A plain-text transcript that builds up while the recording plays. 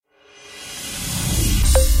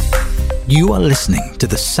You are listening to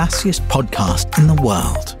the SaaSiest podcast in the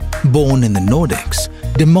world. Born in the Nordics,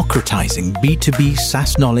 democratizing B2B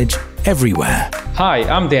SaaS knowledge everywhere. Hi,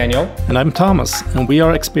 I'm Daniel. And I'm Thomas, and we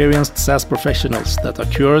are experienced SaaS professionals that are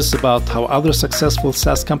curious about how other successful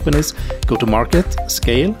SaaS companies go to market,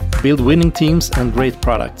 scale, build winning teams, and great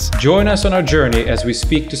products. Join us on our journey as we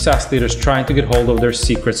speak to SaaS leaders trying to get hold of their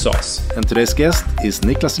secret sauce. And today's guest is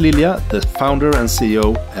Niclas Lilja, the founder and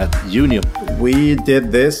CEO at Younium. We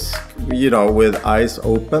did this, with eyes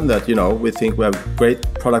open that, we think we have great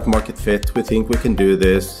product market fit. We think we can do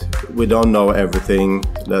this. We don't know everything.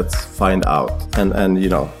 Let's find out and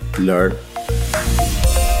learn.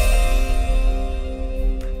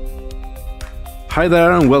 Hi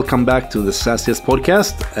there, and welcome back to the SaaSiest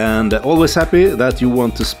podcast. And always happy that you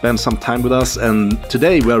want to spend some time with us. And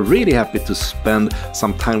today we are really happy to spend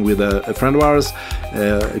some time with a friend of ours,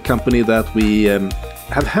 a company that we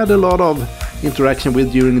have had a lot of interaction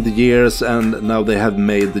with during the years, and now they have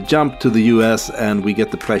made the jump to the US, and we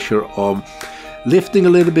get the pleasure of lifting a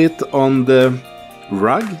little bit on the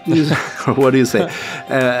rug, or what do you say,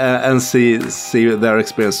 and see their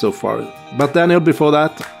experience so far. But Daniel, before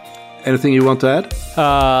that, anything you want to add?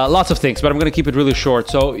 Lots of things, but I'm going to keep it really short.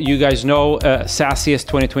 So you guys know SaaSiest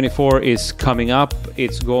 2024 is coming up.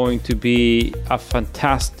 It's going to be a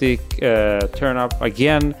fantastic turn up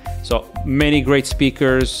again. So many great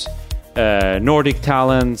speakers, Nordic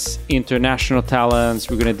talents, international talents.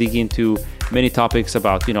 We're going to dig into many topics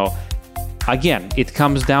about, again, it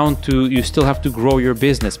comes down to you still have to grow your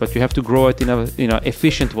business, but you have to grow it in a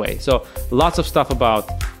efficient way. So lots of stuff about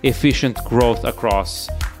efficient growth across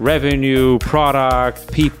revenue,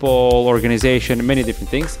 product, people, organization, many different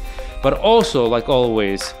things. But also, like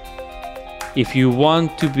always, if you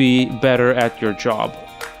want to be better at your job,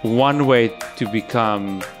 one way to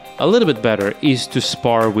become a little bit better is to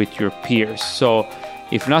spar with your peers. So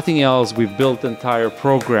if nothing else, we've built an entire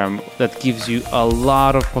program that gives you a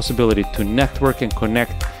lot of possibility to network and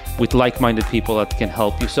connect with like-minded people that can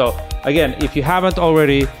help you. So again, if you haven't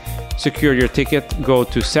already secured your ticket, go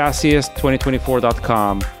to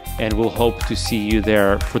SaaSiest2024.com and we'll hope to see you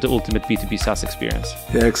there for the ultimate B2B SaaS experience.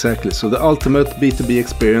 Yeah, exactly. So the ultimate B2B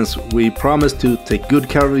experience, we promise to take good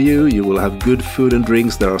care of you. You will have good food and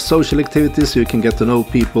drinks. There are social activities so you can get to know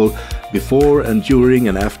people before and during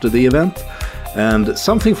and after the event. And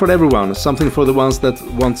something for everyone, something for the ones that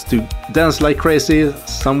want to dance like crazy,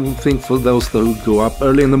 something for those that go up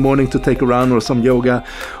early in the morning to take a run or some yoga,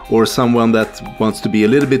 or someone that wants to be a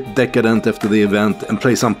little bit decadent after the event and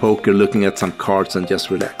play some poker, looking at some cards and just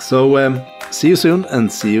relax. So see you soon and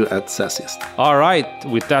see you at SaaSiest. All right,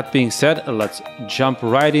 with that being said, let's jump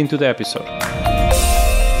right into the episode.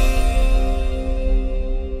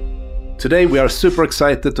 Today, we are super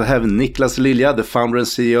excited to have Niclas Lilja, the founder and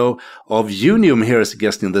CEO of Younium, here as a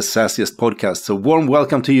guest in the SaaSiest podcast. So warm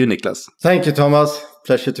welcome to you, Niclas. Thank you, Thomas.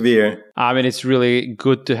 Pleasure to be here. I mean, it's really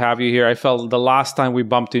good to have you here. I felt the last time we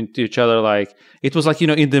bumped into each other, it was like,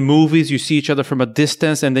 in the movies, you see each other from a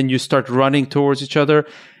distance and then you start running towards each other.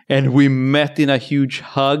 And we met in a huge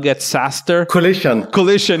hug at SaaSter. Collision.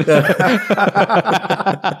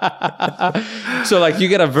 So you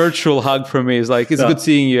get a virtual hug from me. It's good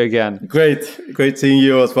seeing you again. Great seeing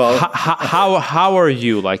you as well. How are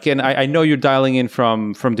you? And I know you're dialing in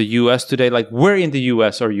from the US today. Where in the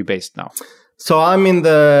US are you based now? So I'm in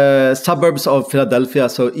the suburbs of Philadelphia,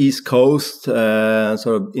 so East Coast, sort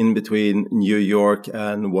of in between New York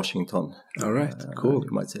and Washington. All right, cool.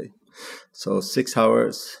 You might say. So 6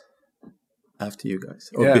 hours after you guys,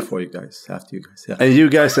 or before you guys, after you guys. Yeah. And you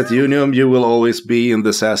guys at Younium, you will always be in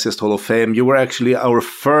the SaaSiest Hall of Fame. You were actually our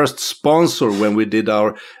first sponsor when we did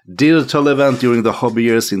our digital event during the hobby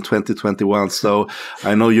years in 2021. So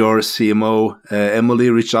I know your CMO,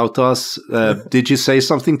 Emily, reached out to us. Did she say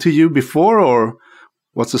something to you before, or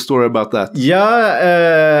what's the story about that?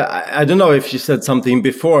 Yeah, I don't know if she said something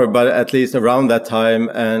before, but at least around that time.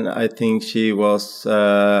 And I think she was,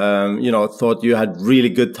 thought you had really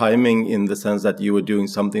good timing in the sense that you were doing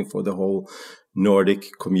something for the whole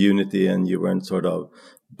Nordic community and you weren't sort of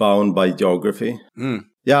bound by geography.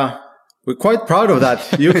 Yeah. We're quite proud of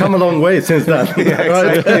that. You've come a long way since then. Yeah,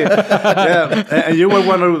 exactly. Yeah, and you were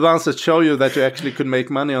one of the ones that showed you that you actually could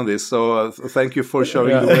make money on this. So thank you for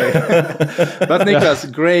showing the way. But Niclas,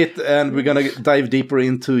 great. And we're going to dive deeper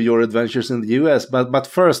into your adventures in the US. But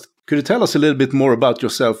first, could you tell us a little bit more about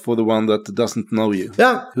yourself for the one that doesn't know you?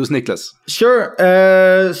 Yeah. Who's Niclas? Sure.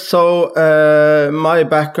 So my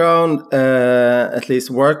background, at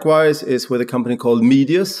least work-wise, is with a company called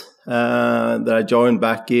Medius that I joined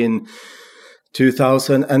back in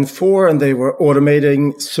 2004, and they were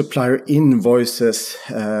automating supplier invoices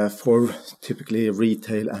for typically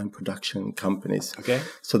retail and production companies. Okay.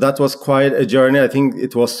 So that was quite a journey. I think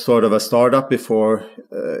it was sort of a startup before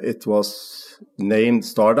it was named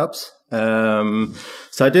startups.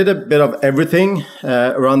 So I did a bit of everything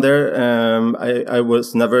around there. I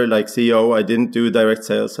was never like CEO. I didn't do direct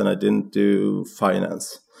sales and I didn't do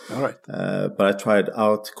finance. All right. But I tried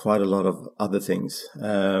out quite a lot of other things.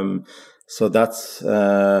 So that's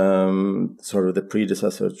sort of the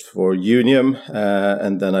predecessor for Younium.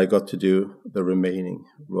 And then I got to do the remaining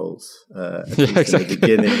roles at least exactly. in the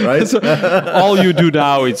beginning, right? So all you do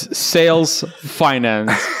now is sales,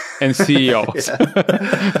 finance, and CEO.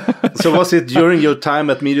 So was it during your time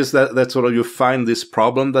at Medius that sort of you find this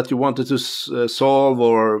problem that you wanted to solve,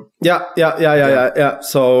 or? Yeah.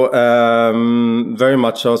 So very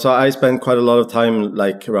much so. So I spent quite a lot of time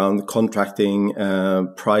like around contracting,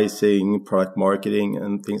 pricing, product marketing,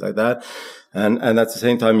 and things like that. And at the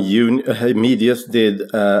same time, Medius did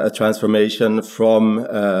a transformation from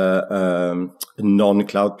a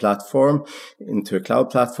non-cloud platform into a cloud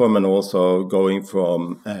platform, and also going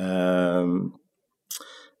from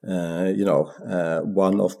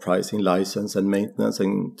one-off pricing, license and maintenance,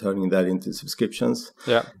 and turning that into subscriptions.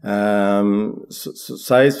 Yeah.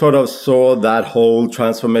 So I sort of saw that whole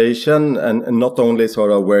transformation, and not only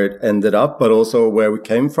sort of where it ended up, but also where we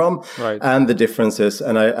came from, right, and the differences.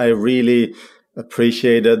 And I really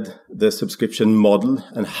appreciated the subscription model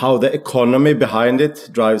and how the economy behind it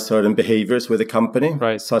drives certain behaviors with a company,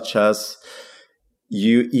 right, such as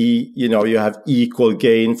you have equal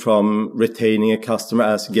gain from retaining a customer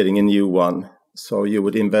as getting a new one. So you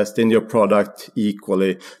would invest in your product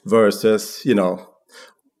equally versus,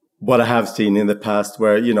 what I have seen in the past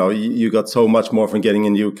where, you got so much more from getting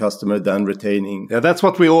a new customer than retaining. Yeah, that's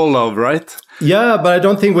what we all love, right? Yeah, but I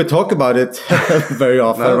don't think we talk about it very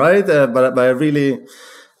often, no. Right? But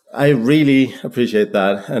I really appreciate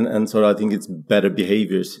that. And so I think it's better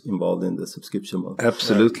behaviors involved in the subscription model.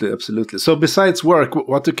 Absolutely, right. Absolutely. So besides work,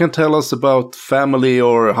 what you can tell us about family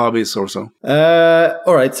or hobbies or so?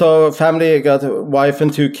 All right. So family, I got a wife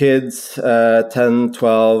and 2 kids, 10,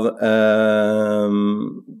 12,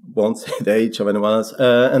 won't say the age of anyone else.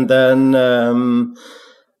 And then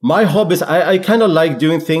my hobbies, I kind of like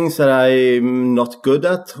doing things that I'm not good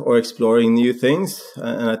at, or exploring new things.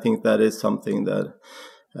 And I think that is something that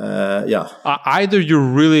either you're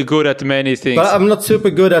really good at many things, but I'm not super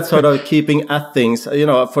good at sort of keeping at things.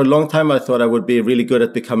 For a long time I thought I would be really good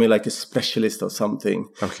at becoming like a specialist of something.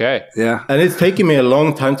 Okay. Yeah. And it's taken me a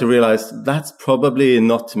long time to realize that's probably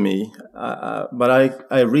not me. But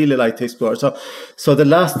I really like to explore. So the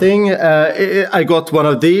last thing, I got one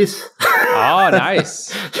of these. Oh,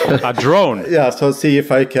 nice. A drone. Yeah. So see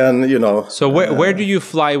if I can, So where do you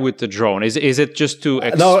fly with the drone? Is it just to...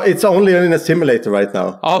 No, it's only in a simulator right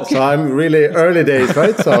now. Okay. So I'm really early days,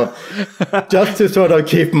 right? So just to sort of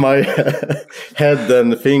keep my head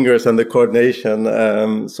and fingers and the coordination.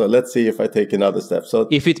 So let's see if I take another step. So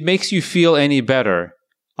if it makes you feel any better,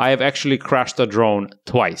 I have actually crashed a drone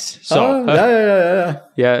twice. So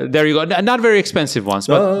yeah, there you go. Not very expensive ones,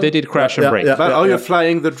 but they did crash and break. But are you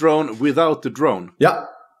flying the drone without the drone? Yeah.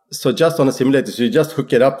 So just on a simulator, so you just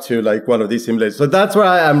hook it up to like one of these simulators. So that's where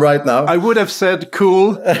I am right now. I would have said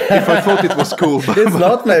cool if I thought it was cool. It's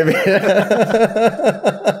not, maybe.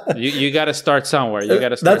 You got to start somewhere.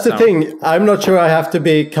 That's the thing. I'm not sure I have to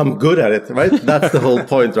become good at it, right? That's the whole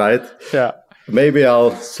point, right? Yeah. Maybe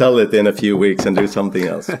I'll sell it in a few weeks and do something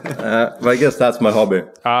else. But I guess that's my hobby.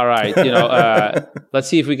 All right. Let's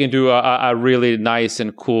see if we can do a really nice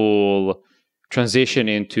and cool transition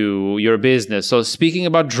into your business. So speaking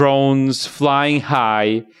about drones flying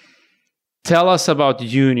high, tell us about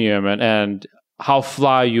Younium and how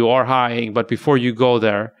fly you are high. But before you go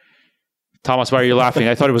there, Thomas, why are you laughing?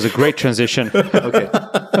 I thought it was a great transition. Okay.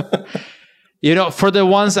 For the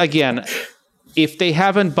ones, again, if they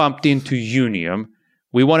haven't bumped into Younium,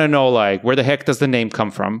 we want to know, like, where the heck does the name come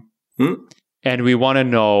from? And we want to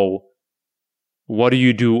know, what do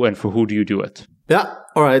you do and for who do you do it? Yeah.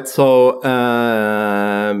 All right. So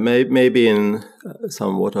maybe in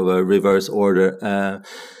somewhat of a reverse order.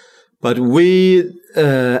 But we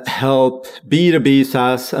help B2B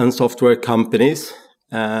SaaS and software companies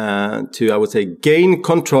to, I would say, gain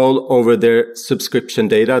control over their subscription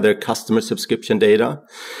data, their customer subscription data.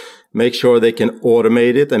 Make sure they can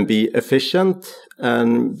automate it and be efficient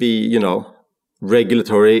and be,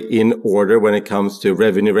 regulatory in order when it comes to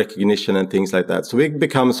revenue recognition and things like that. So we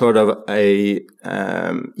become sort of a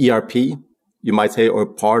ERP, you might say, or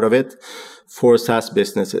part of it for SaaS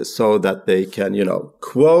businesses, so that they can,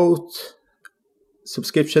 quote,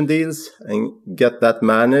 subscription deals and get that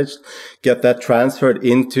managed, get that transferred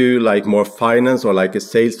into like more finance or like a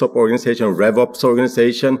sales op organization, RevOps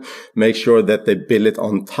organization, make sure that they bill it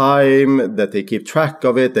on time, that they keep track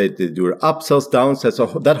of it, they do upsells, downsells, so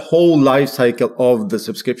that whole life cycle of the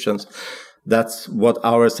subscriptions. That's what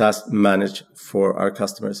our SaaS manage for our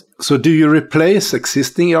customers. So do you replace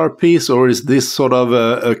existing ERPs, or is this sort of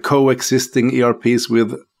a coexisting ERPs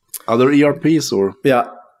with other ERPs, or? Yeah.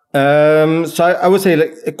 So I would say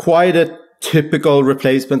like quite a typical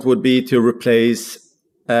replacement would be to replace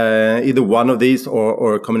either one of these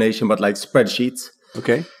or a combination, but like spreadsheets.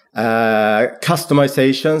 Okay.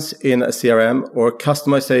 Customizations in a CRM or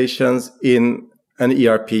customizations in an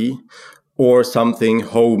ERP or something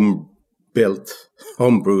homebrewed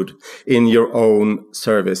in your own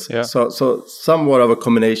service. Yeah. So somewhat of a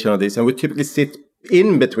combination of these. And we typically sit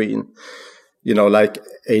in between, like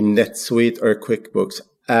a NetSuite or a QuickBooks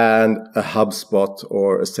and a HubSpot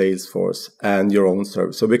or a Salesforce and your own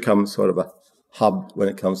service. So become sort of a hub when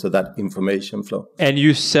it comes to that information flow. And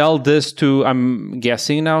you sell this to, I'm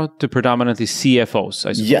guessing now, to predominantly CFOs,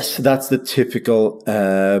 I suppose. Yes, that's the typical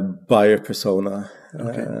buyer persona.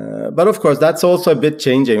 Okay. But of course, that's also a bit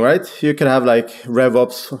changing, right? You can have like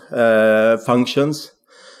RevOps functions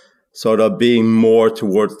sort of being more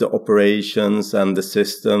towards the operations and the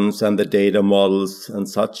systems and the data models and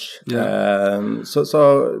such. Yeah.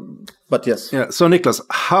 But yes. Yeah. So Niclas,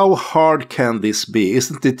 how hard can this be?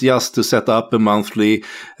 Isn't it just to set up a monthly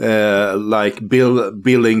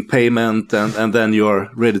billing payment and then you're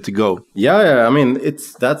ready to go? Yeah. I mean,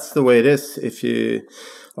 that's the way it is. If you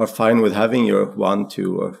are fine with having your 1,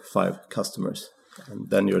 2, or 5 customers, and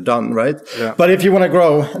then you're done, right? Yeah. But if you want to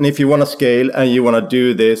grow and if you want to scale and you want to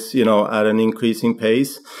do this, at an increasing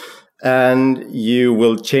pace, and you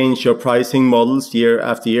will change your pricing models year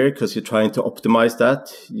after year because you're trying to optimize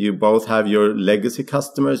that. You both have your legacy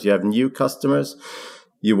customers, you have new customers.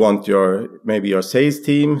 You want maybe your sales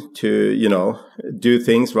team to, do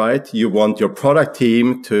things right. You want your product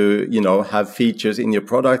team to, have features in your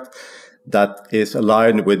product that is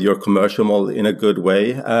aligned with your commercial model in a good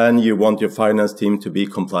way, and you want your finance team to be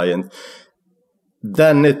compliant,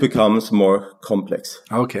 then it becomes more complex.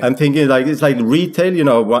 Okay. I'm thinking like, it's like retail,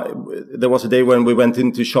 there was a day when we went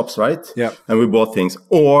into shops, right? Yeah. And we bought things,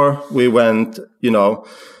 or we went,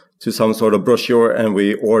 to some sort of brochure and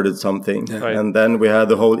we ordered something. Yeah. Right. And then we had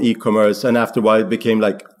the whole e-commerce, and after a while it became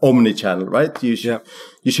like omni-channel, right? You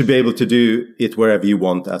should be able to do it wherever you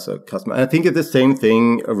want as a customer. And I think it's the same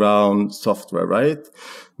thing around software, right?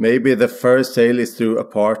 Maybe the first sale is through a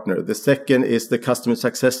partner. The second is the customer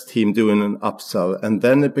success team doing an upsell. And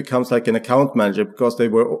then it becomes like an account manager because they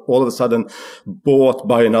were all of a sudden bought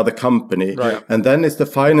by another company. Right. And then it's the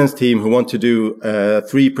finance team who want to do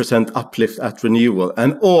 3% uplift at renewal.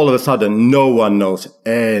 And all of a sudden, no one knows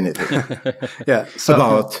anything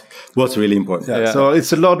about what's really important. Yeah. So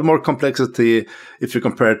it's a lot more complexity if you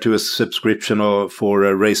compare it to a subscription or for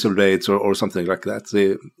a razor blades or something like that.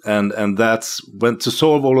 And that's when to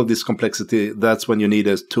solve all of this complexity, that's when you need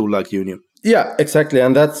a tool like Younium. Yeah, exactly.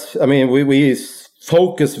 And we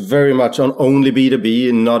focus very much on only B2B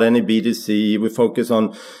and not any B2C. We focus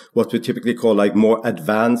on what we typically call like more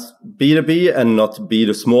advanced B2B and not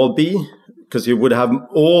small b, because you would have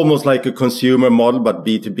almost like a consumer model, but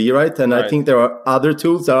B2B, right? And I think there are other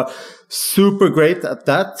tools that are super great at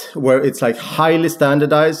that, where it's like highly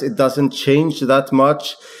standardized. It doesn't change that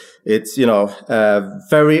much. It's,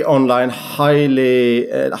 very online,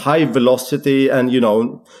 high velocity and,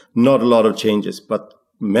 not a lot of changes. But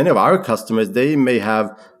many of our customers, they may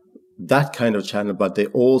have that kind of channel, but they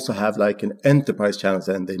also have like an enterprise channel,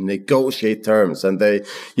 and they negotiate terms and they,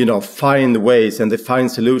 find ways and they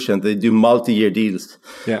find solutions. They do multi-year deals.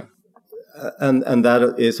 Yeah. And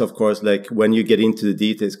that is, of course, like when you get into the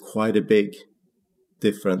details, quite a big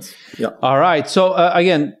difference. Yeah. All right. So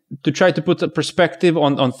again, to try to put a perspective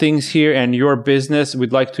on things here and your business,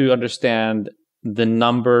 we'd like to understand the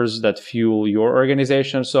numbers that fuel your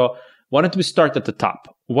organization. So why don't we start at the top?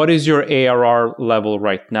 What is your ARR level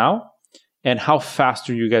right now? And how fast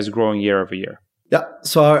are you guys growing year over year? Yeah.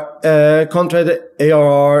 So our contracted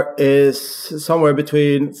ARR is somewhere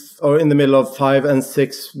between or in the middle of $5 and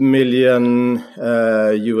 $6 million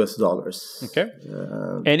US dollars. Okay.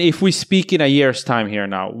 And if we speak in a year's time here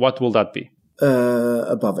now, what will that be?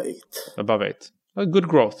 Above 8. Above 8. Good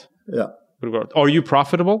growth. Yeah. Good growth. Are you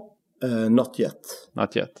profitable? Not yet.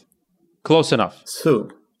 Not yet. Close enough.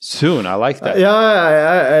 Soon. I like that.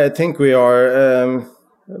 Yeah, I think we are.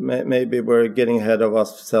 Maybe we're getting ahead of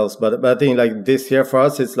ourselves, but I think like this year for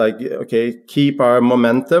us, it's like, okay, keep our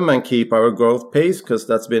momentum and keep our growth pace, because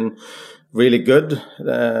that's been really good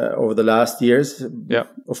over the last years. Yeah.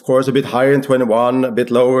 Of course, a bit higher in 21, a bit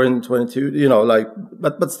lower in 22,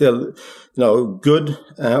 but still, good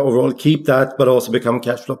overall. Keep that, but also become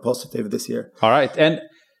cash flow positive this year. All right. And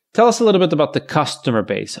tell us a little bit about the customer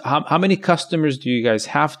base. How many customers do you guys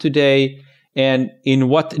have today? And in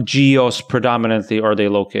what geos predominantly are they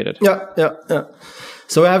located? Yeah.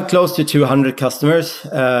 So we have close to 200 customers.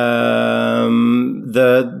 The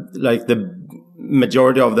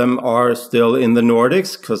majority of them are still in the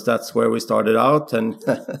Nordics because that's where we started out, and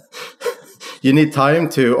you need time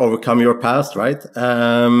to overcome your past, right?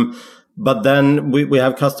 But then we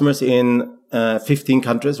have customers in 15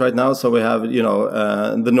 countries right now. So we have,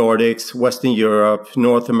 the Nordics, Western Europe,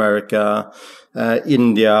 North America,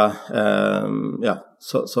 India.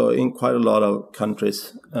 So in quite a lot of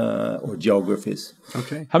countries or geographies.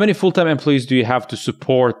 Okay. How many full-time employees do you have to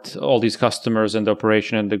support all these customers and the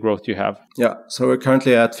operation and the growth you have? Yeah, so we're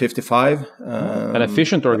currently at 55. An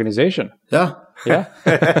efficient organization. Yeah.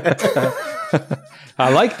 I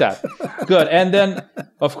like that. Good. And then,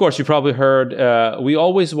 of course, you probably heard, we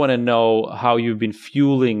always want to know how you've been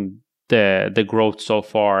fueling the growth so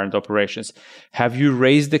far and operations. Have you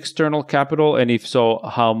raised external capital? And if so,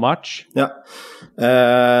 how much? Yeah.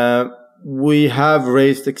 We have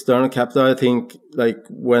raised external capital. I think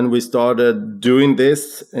when we started doing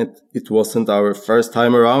this, it wasn't our first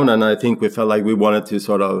time around. And I think we felt like we wanted to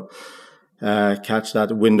sort of catch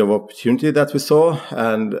that window of opportunity that we saw.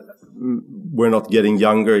 And we're not getting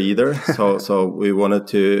younger either. So we wanted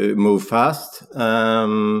to move fast.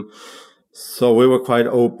 So we were quite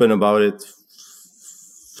open about it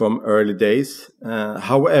from early days.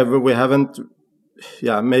 However, we haven't,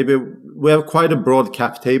 maybe we have quite a broad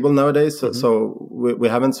cap table nowadays. So we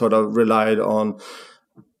haven't sort of relied on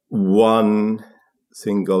one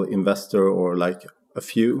single investor or like a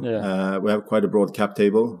few. Yeah. We have quite a broad cap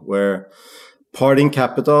table where Parting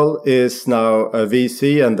Capital is now a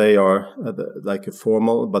VC, and they are like a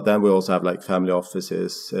formal, but then we also have like family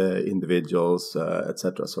offices, individuals,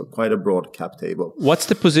 etc. So quite a broad cap table. What's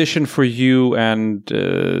the position for you and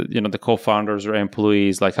the co-founders or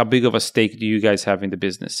employees? Like, how big of a stake do you guys have in the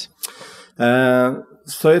business?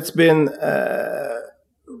 So it's been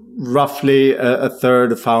roughly a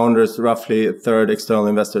third founders, roughly a third external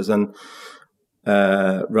investors, and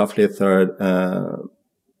roughly a third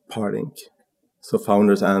Parting. So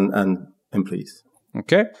founders and employees.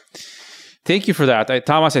 Okay. Thank you for that.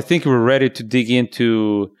 Thomas, I think we're ready to dig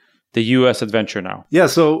into the US adventure now. Yeah,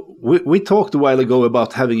 so we talked a while ago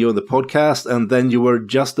about having you on the podcast, and then you were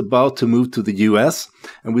just about to move to the US.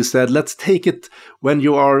 And we said, let's take it when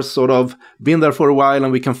you are sort of been there for a while,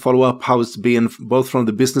 and we can follow up how it's been both from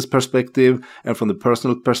the business perspective and from the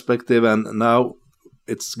personal perspective. And now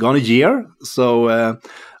it's gone a year. So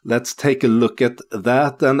let's take a look at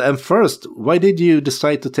that. And first, why did you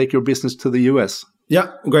decide to take your business to the US? Yeah,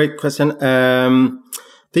 great question. I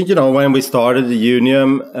think, when we started the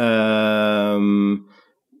Younium,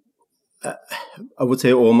 I would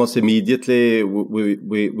say almost immediately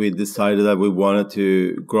we decided that we wanted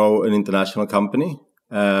to grow an international company.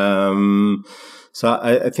 So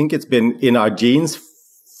I think it's been in our genes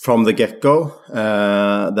from the get-go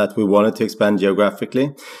that we wanted to expand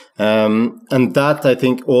geographically. And that, I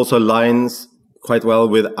think, also aligns quite well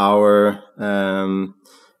with our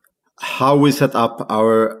how we set up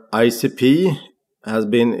our ICP has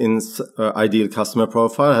been in ideal customer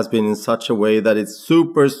profile has been in such a way that it's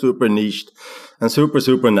super, super niched and super,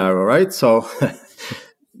 super narrow, right? So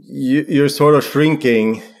you're sort of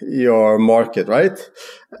shrinking your market, right?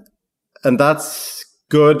 And that's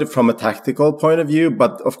good from a tactical point of view,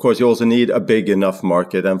 but of course you also need a big enough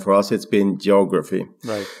market. And for us, it's been geography.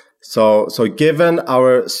 Right. So given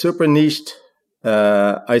our super niched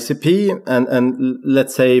ICP, and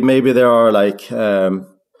let's say maybe there are like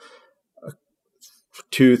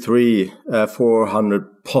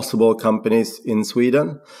 400 possible companies in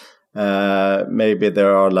Sweden. Maybe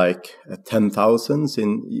there are like 10,000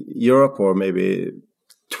 in Europe, or maybe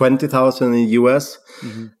 20,000 in the US.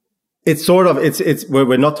 Mm-hmm. It's sort of, it's where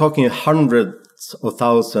we're not talking hundreds of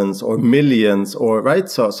thousands or millions, or right.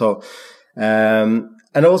 So, and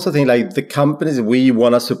I also think like the companies we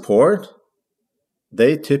want to support,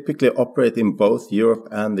 they typically operate in both Europe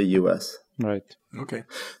and the US. Right. Okay.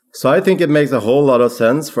 So I think it makes a whole lot of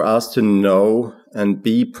sense for us to know and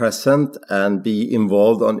be present and be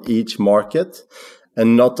involved on each market,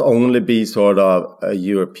 and not only be sort of a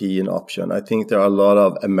European option. I think there are a lot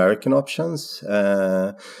of American options,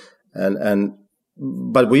 but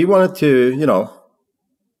we wanted to,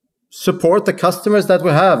 support the customers that we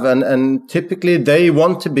have, and typically they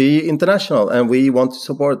want to be international, and we want to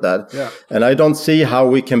support that. Yeah. And I don't see how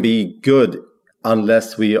we can be good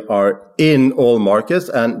unless we are in all markets,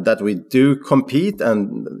 and that we do compete,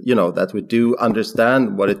 and that we do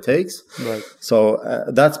understand what it takes. Right. So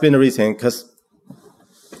that's been a reason, because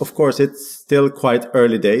of course it's still quite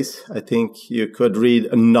early days. I think you could read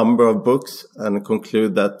a number of books and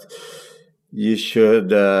conclude that you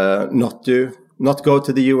should not go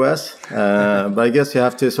to the US, but I guess you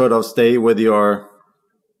have to sort of stay with your,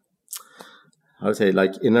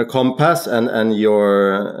 inner compass and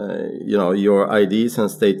your ideas, and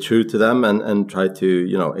stay true to them, and try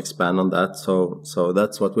to expand on that. So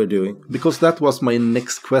that's what we're doing. Because that was my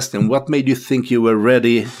next question. What made you think you were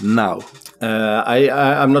ready now?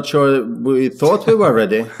 I'm not sure. We thought we were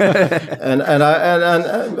ready, and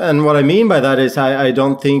what I mean by that is I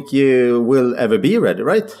don't think you will ever be ready,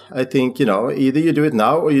 right? I think either you do it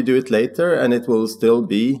now or you do it later, and it will still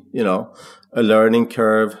be a learning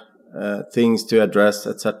curve, things to address,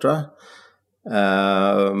 etc.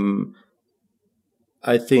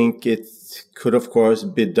 I think it could, of course,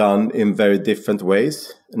 be done in very different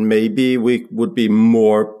ways, and maybe we would be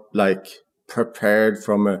more prepared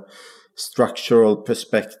from a structural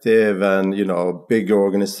perspective, and bigger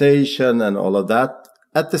organization and all of that.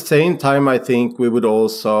 At the same time, I think we would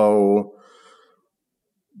also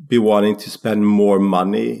be wanting to spend more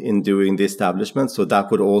money in doing the establishment, so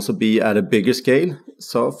that would also be at a bigger scale.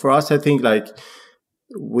 So for us, I think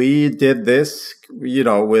we did this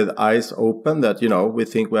with eyes open, that we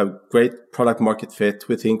think we have great product market fit,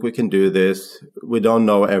 we think we can do this, we don't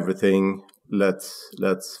know everything, let's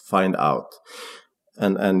find out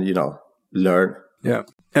and learn. Yeah.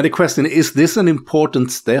 And the question, is this an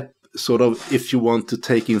important step, sort of, if you want to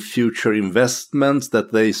take in future investments,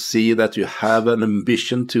 that they see that you have an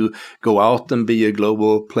ambition to go out and be a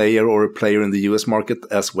global player, or a player in the US market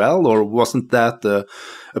as well? Or wasn't that a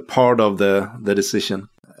part of the decision?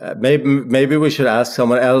 Maybe we should ask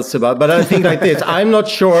someone else about, but I think like this, I'm not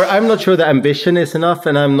sure the ambition is enough,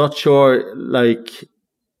 and I'm not sure,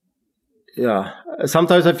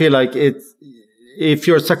 sometimes I feel like if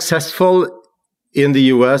you're successful in the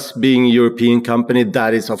US, being a European company,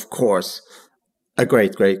 that is, of course, a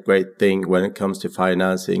great thing when it comes to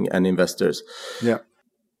financing and investors. Yeah.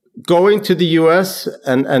 Going to the US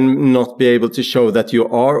and not be able to show that you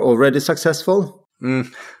are already successful,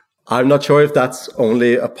 I'm not sure if that's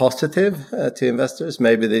only a positive to investors.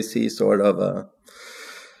 Maybe they see sort of a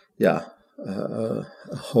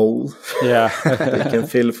hole they can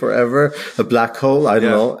fill forever, a black hole, I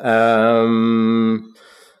don't know.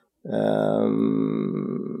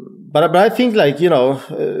 But I think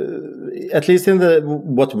at least in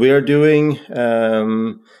what we're doing,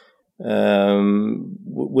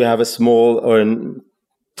 we have a small or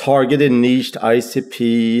targeted niched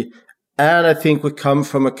ICP, and I think we come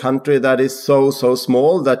from a country that is so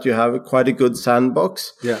small that you have quite a good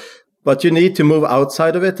sandbox. Yeah. But you need to move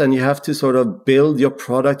outside of it, and you have to sort of build your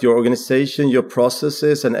product, your organization, your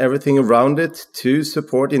processes, and everything around it to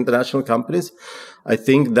support international companies. I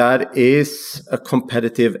think that is a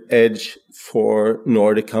competitive edge for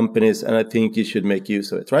Nordic companies, and I think you should make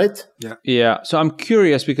use of it, right? Yeah. Yeah. So I'm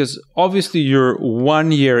curious, because obviously you're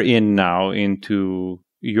 1 year in now into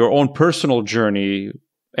your own personal journey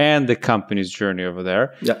and the company's journey over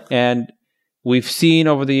there. Yeah. And we've seen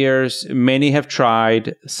over the years, many have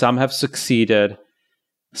tried, some have succeeded,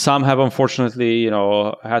 some have unfortunately,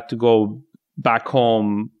 had to go back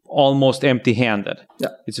home almost empty-handed. Yeah.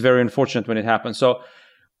 It's very unfortunate when it happens. So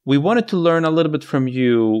we wanted to learn a little bit from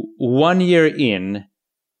you. 1 year in,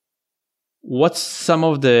 what's some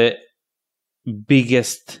of the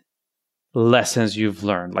biggest lessons you've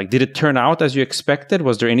learned? Did it turn out as you expected?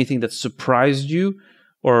 Was there anything that surprised you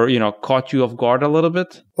or, caught you off guard a little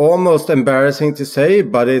bit? Almost embarrassing to say,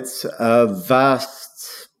 but it's a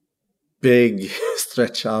vast, big,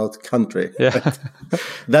 stretch out country. Yeah.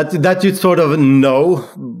 that you sort of know,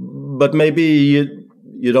 but maybe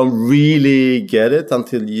you don't really get it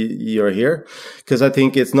until you're here. Because I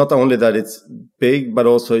think it's not only that it's big, but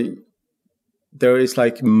also there is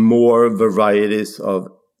more varieties of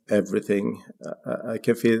everything. I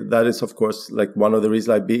can feel that is, of course, one of the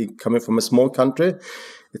reasons coming from a small country,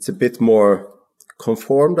 it's a bit more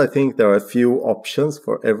conformed. I think there are a few options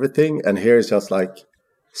for everything, and here is just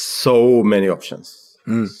so many options,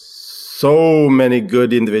 so many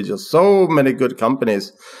good individuals, so many good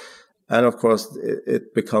companies, and of course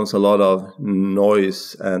it becomes a lot of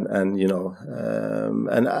noise and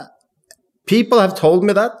people have told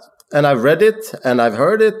me that, and I've read it and I've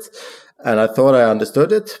heard it. And I thought I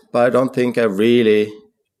understood it, but I don't think I really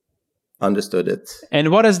understood it. And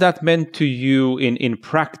what has that meant to you in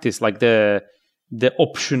practice? Like the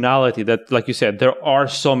optionality that, like you said, there are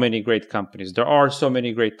so many great companies, there are so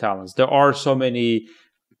many great talents, there are so many,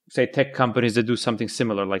 say, tech companies that do something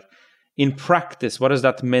similar. Like in practice, what has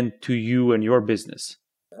that meant to you and your business?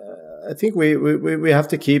 I think we have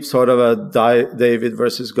to keep sort of a David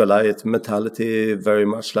versus Goliath mentality, very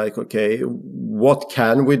much like, okay, what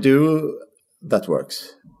can we do that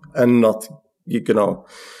works, and not,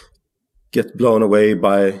 get blown away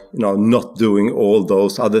by, not doing all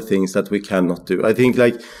those other things that we cannot do. I think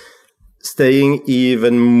like staying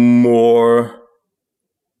even more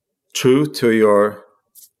true to your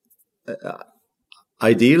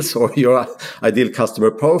ideals or your ideal customer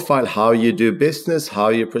profile, how you do business, how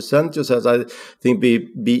you present yourselves. I think be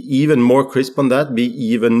even more crisp on that, be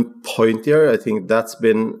even pointier. I think that's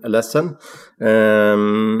been a lesson.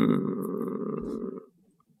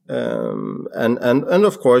 And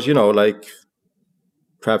of course, like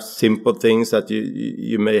perhaps simple things that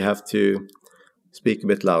you may have to speak a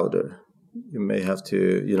bit louder. You may have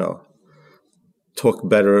to, talk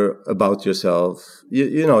better about yourself.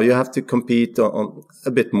 You have to compete on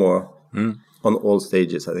a bit more on all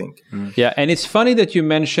stages, I think. Yeah, and it's funny that you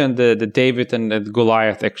mentioned the David and the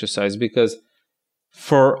Goliath exercise, because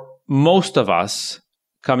for most of us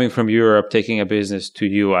coming from Europe, taking a business to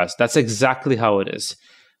US, that's exactly how it is.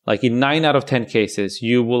 Like in 9 out of 10 cases,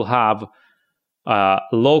 you will have a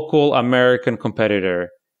local American competitor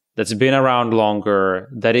that's been around longer,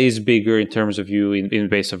 that is bigger in terms of you in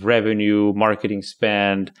base of revenue, marketing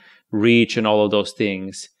spend, reach, and all of those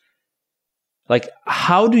things. Like,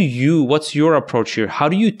 what's your approach here? How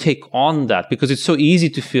do you take on that? Because it's so easy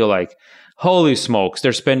to feel like, holy smokes,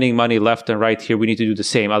 they're spending money left and right here. We need to do the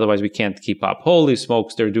same. Otherwise, we can't keep up. Holy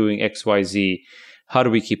smokes, they're doing X, Y, Z. How do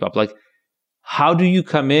we keep up? Like, how do you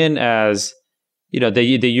come in as,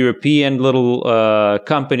 the European little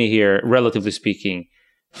company here, relatively speaking,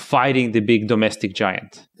 fighting the big domestic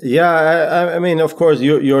giant? Yeah, I mean, of course,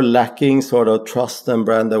 you're lacking sort of trust and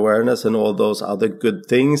brand awareness and all those other good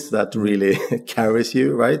things that really carries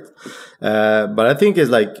you, right? But I think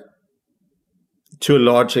it's like, to a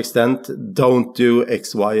large extent, don't do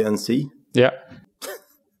X, Y, and Z. Yeah.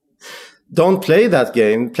 Don't play that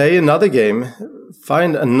game. Play another game.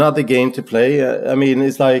 Find another game to play. I mean,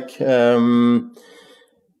 it's like...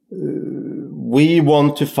 we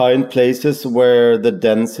want to find places where the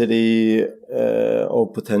density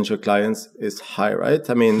of potential clients is high, right?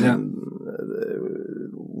 I mean,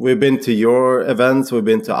 we've been to your events, we've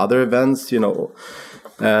been to other events,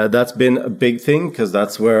 that's been a big thing because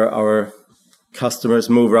that's where our customers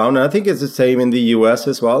move around. And I think it's the same in the US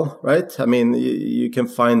as well, right? I mean, you can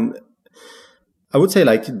find, I would say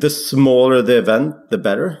like the smaller the event, the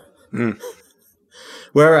better.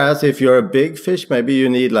 Whereas if you're a big fish, maybe you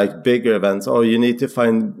need like bigger events, or you need to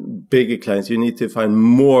find bigger clients. You need to find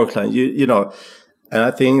more clients, and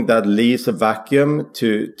I think that leaves a vacuum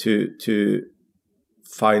to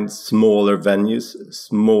find smaller venues,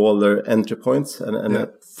 smaller entry points, and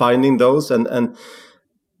finding those and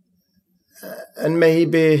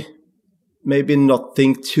maybe not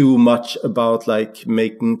think too much about like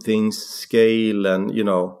making things scale and,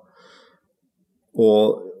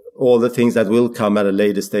 all the things that will come at a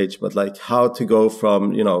later stage, but like how to go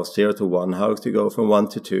from, 0 to 1, how to go from 1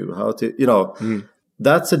 to 2, how to,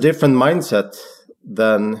 that's a different mindset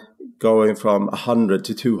than going from 100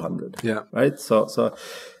 to 200. Yeah. Right. So,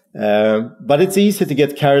 but it's easy to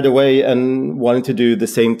get carried away and wanting to do the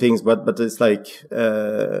same things, but it's like,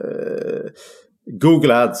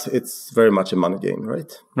 Google Ads, it's very much a money game,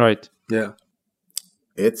 right? Right. Yeah.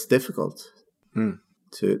 It's difficult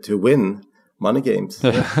to win money games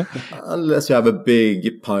unless you have a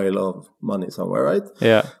big pile of money somewhere, right?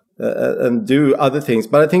 Yeah. And do other things.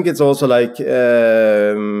 But I think it's also like,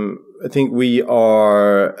 I think we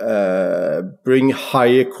are bring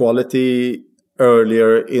higher quality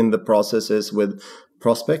earlier in the processes with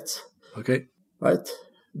prospects. Okay. Right?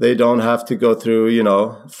 They don't have to go through,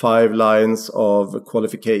 5 lines of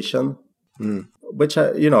qualification, which,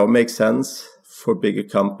 makes sense for bigger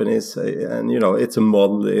companies. And, it's a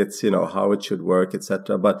model, it's, how it should work,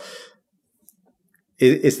 etc. But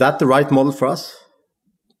is that the right model for us?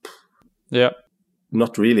 Yeah.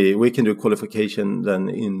 Not really. We can do qualification then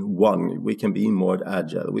in one. We can be more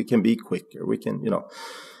agile. We can be quicker. We can,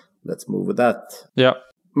 let's move with that. Yeah.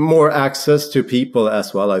 More access to people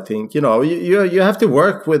as well, I think. You have to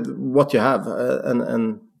work with what you have,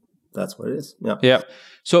 and that's what it is. Yeah. Yeah.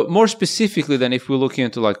 So more specifically then, if we're looking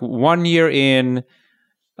into like 1 year in,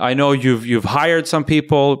 I know you've hired some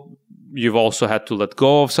people, you've also had to let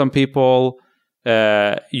go of some people,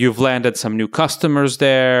 you've landed some new customers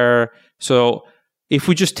there, So if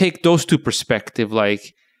we just take those two perspectives,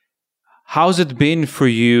 like, how's it been for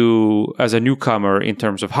you as a newcomer in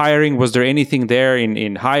terms of hiring? Was there anything there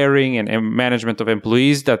in hiring and management of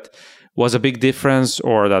employees that was a big difference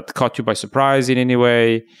or that caught you by surprise in any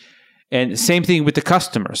way? And same thing with the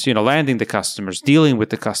customers, landing the customers, dealing with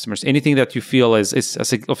the customers, anything that you feel is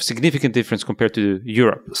of significant difference compared to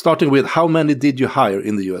Europe? Starting with, how many did you hire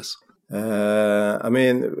in the US?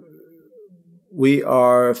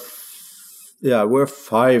 We're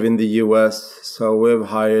 5 in the US, so we've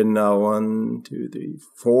hired now 1, 2, 3,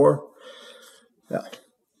 4,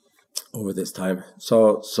 over this time.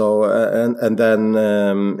 So and then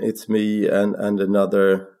it's me and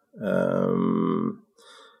another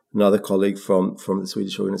colleague from the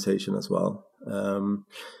Swedish organization as well.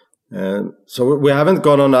 And so we haven't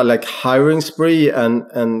gone on a hiring spree and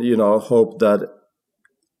hope that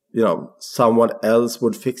someone else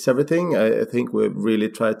would fix everything. I think we've really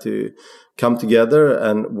tried to come together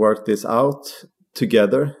and work this out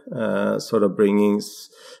together, sort of bringing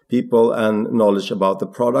people and knowledge about the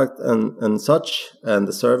product and such, and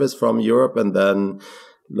the service from Europe, and then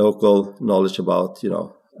local knowledge about,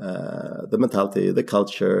 the mentality, the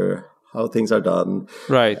culture, how things are done,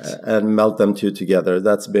 right, and melt them two together.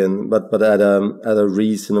 That's been, but at a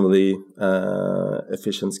reasonably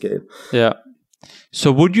efficient scale. Yeah.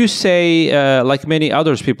 So would you say, like many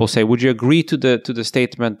others people say, would you agree to the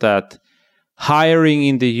statement that hiring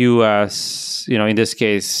in the US, in this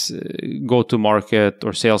case, go-to-market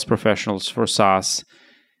or sales professionals for SaaS,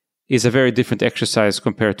 is a very different exercise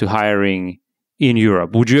compared to hiring in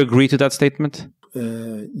Europe? Would you agree to that statement?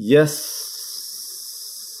 Yes.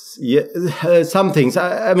 Yeah, some things.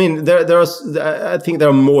 I mean, I think there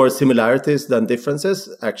are more similarities than differences,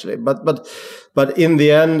 actually. But in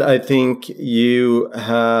the end, I think there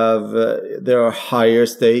are higher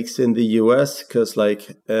stakes in the US because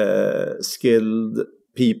skilled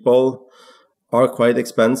people are quite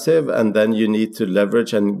expensive, and then you need to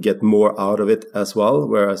leverage and get more out of it as well.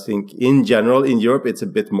 Whereas I think in general in Europe it's a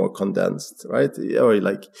bit more condensed, right? Or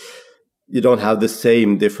you don't have the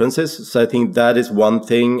same differences. So I think that is one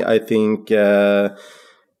thing. I think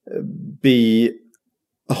be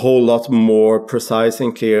a whole lot more precise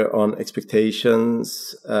and clear on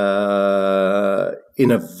expectations in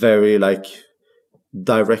a very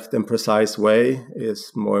direct and precise way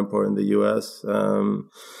is more important in the US.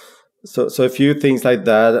 So a few things like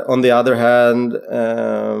that. On the other hand,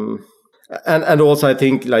 and also I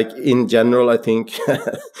think in general, I think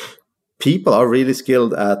people are really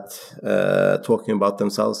skilled at talking about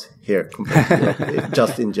themselves here compared to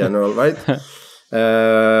just in general, right?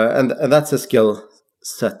 And that's a skill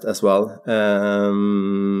set as well.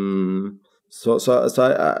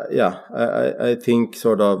 I think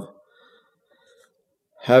sort of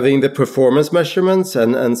having the performance measurements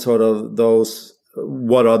and sort of those,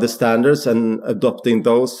 what are the standards, and adopting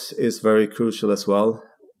those is very crucial as well.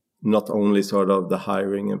 Not only sort of the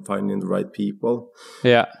hiring and finding the right people.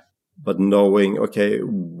 Yeah. But knowing, okay,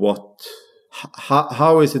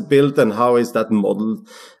 how is it built and how is that modeled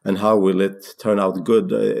and how will it turn out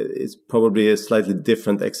good? It's probably a slightly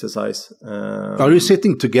different exercise. Are you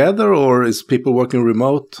sitting together or is people working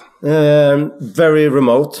remote? Very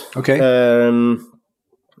remote. Okay.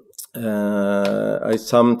 I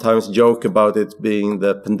sometimes joke about it being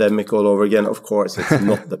the pandemic all over again. Of course, it's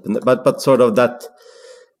not the pandemic, but sort of that.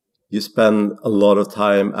 You spend a lot of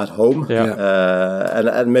time at home,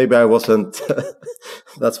 and maybe I wasn't.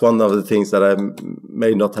 That's one of the things that I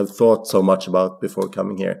may not have thought so much about before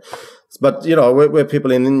coming here. But we're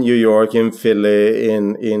people in New York, in Philly,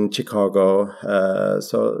 in Chicago,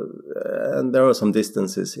 and there are some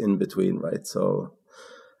distances in between, right? So,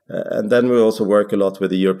 and then we also work a lot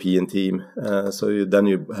with the European team. Then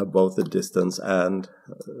you have both the distance and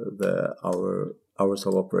the hours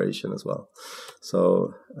of operation as well.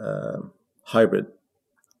 So hybrid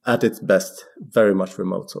at its best, very much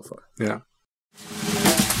remote so far. Yeah.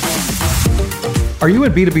 Are you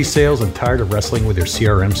in B2B sales and tired of wrestling with your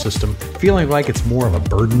CRM system, feeling like it's more of a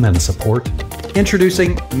burden than support?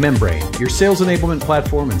 Introducing Membrane, your sales enablement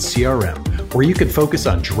platform and CRM, where you can focus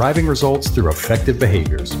on driving results through effective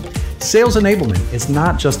behaviors. Sales enablement is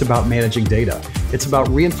not just about managing data. It's about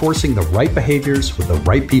reinforcing the right behaviors with the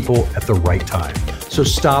right people at the right time. So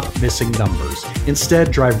stop missing numbers.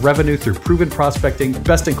 Instead, drive revenue through proven prospecting,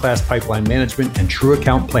 best-in-class pipeline management, and true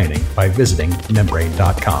account planning by visiting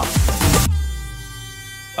membrane.com.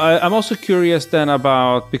 I'm also curious then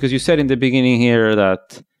about, because you said in the beginning here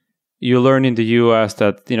that you learn in the US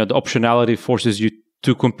that the optionality forces you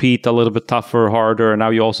to compete a little bit tougher, harder. And now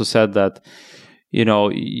you also said that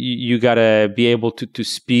you got to be able to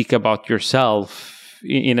speak about yourself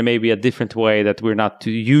in a maybe a different way that we're not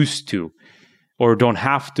too used to, or don't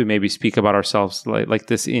have to maybe speak about ourselves like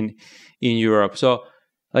this in Europe. So,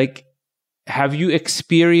 like, have you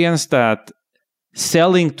experienced that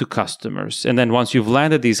selling to customers, and then once you've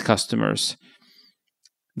landed these customers,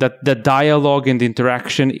 that the dialogue and the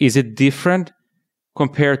interaction, is it different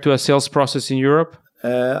compared to a sales process in Europe?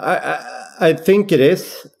 I think it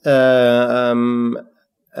is.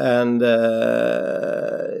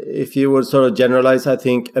 If you would sort of generalize, I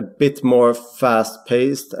think a bit more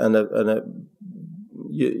fast-paced,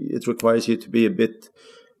 it requires you to be a bit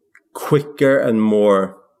quicker and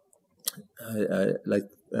more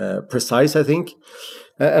precise, I think.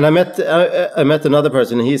 And I met another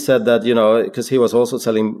person. He said that, because he was also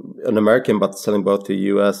selling an American, but selling both to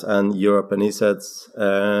US and Europe. And he said,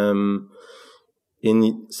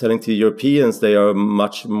 in selling to Europeans, they are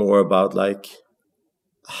much more about like,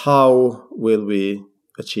 how will we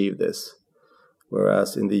achieve this?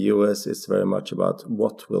 Whereas in the US, it's very much about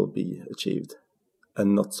what will be achieved,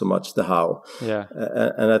 and not so much the how. Yeah.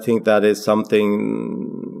 And I think that is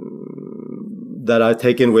something that I've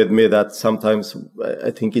taken with me, that sometimes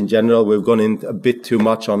I think in general we've gone in a bit too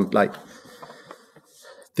much on like,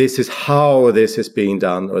 this is how this is being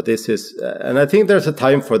done, or this is, and I think there's a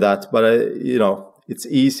time for that, but it's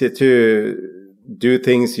easy to do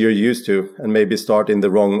things you're used to and maybe start in the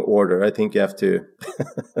wrong order. I think you have to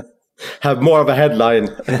have more of a headline.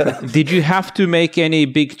 Did you have to make any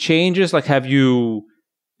big changes? Like, have you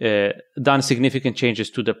done significant changes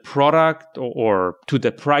to the product or to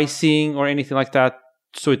the pricing or anything like that,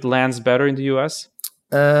 so it lands better in the US?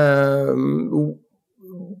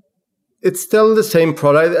 It's still the same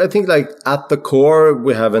product. I think like at the core,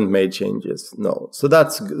 we haven't made changes. No. So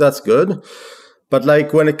that's good. But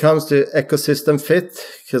like when it comes to ecosystem fit,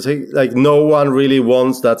 because like no one really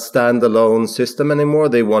wants that standalone system anymore.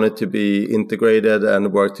 They want it to be integrated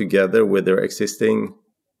and work together with their existing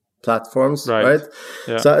platforms, right?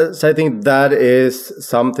 Yeah. So I think that is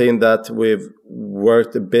something that we've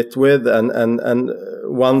worked a bit with, and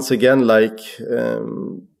once again, like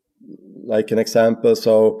an example.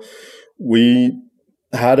 So we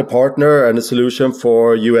had a partner and a solution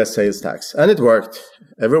for US sales tax, and it worked.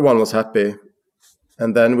 Everyone was happy.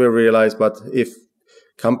 And then we realized, but if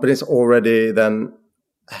companies already then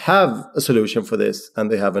have a solution for this and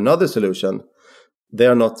they have another solution, they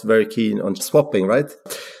are not very keen on swapping, right?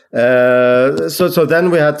 So then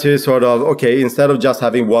we had to sort of, okay, instead of just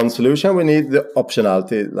having one solution, we need the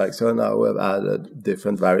optionality. Like, so now we've added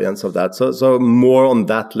different variants of that. So more on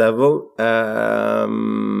that level, I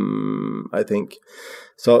think.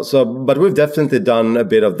 But we've definitely done a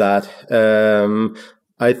bit of that.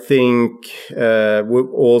 I think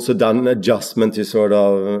we've also done an adjustment to sort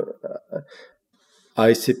of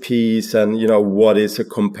ICPs and, what is a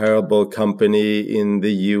comparable company in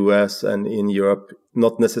the US and in Europe,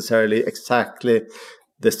 not necessarily exactly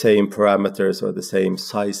the same parameters or the same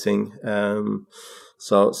sizing.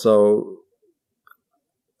 So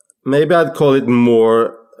maybe I'd call it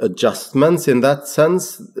more adjustments in that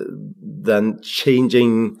sense than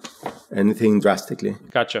changing anything drastically.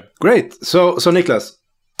 Gotcha. Great. So Niclas,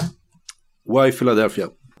 why Philadelphia?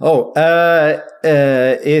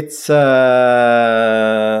 It's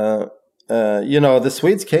the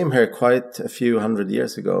Swedes came here quite a few hundred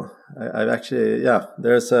years ago. I've actually,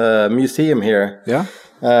 there's a museum here. Yeah.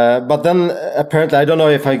 But then apparently, I don't know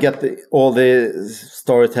if I get all the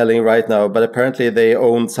storytelling right now, but apparently they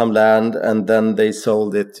owned some land and then they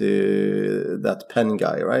sold it to that Penn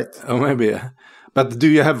guy, right? Oh, maybe. But do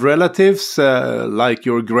you have relatives like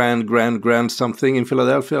your grand something in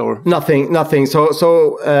Philadelphia, or nothing? So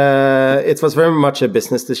it was very much a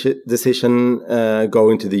business decision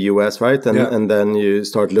going to the US, right? And then you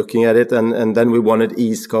start looking at it, and then we wanted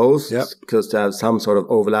East Coast because to have some sort of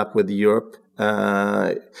overlap with Europe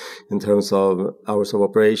in terms of hours of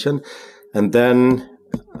operation. And then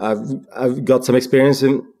I've got some experience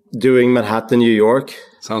in doing Manhattan, New York.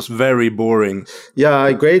 Sounds very boring.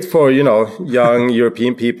 Yeah, great for, young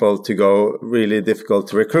European people to go, really difficult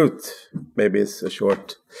to recruit. Maybe it's a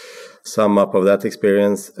short sum up of that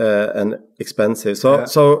experience and expensive.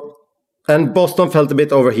 And Boston felt a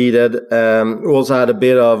bit overheated. We also had a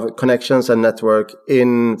bit of connections and network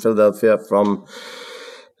in Philadelphia from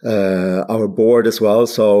our board as well.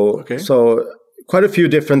 So quite a few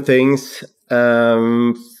different things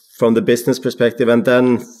from the business perspective. And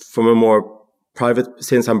then from a more private,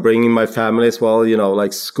 since I'm bringing my family as well,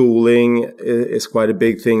 like schooling is quite a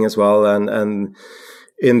big thing as well. And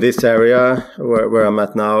in this area where I'm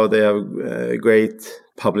at now, they have great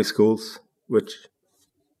public schools, which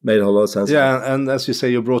made a lot of sense. Yeah, and as you say,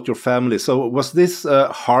 you brought your family. So was this a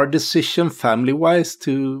hard decision family-wise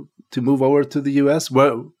to move over to the US?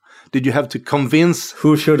 Well, did you have to convince?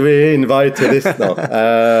 Who should we invite to this now?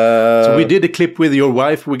 So we did a clip with your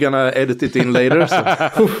wife. We're gonna edit it in later.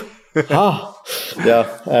 So.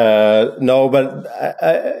 No, but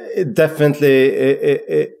it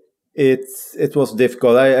definitely it was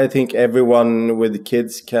difficult. I think everyone with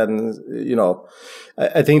kids can,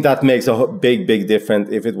 I think that makes a big difference.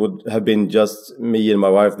 If it would have been just me and my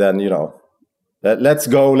wife, then let's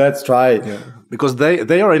go, let's try. Yeah. Because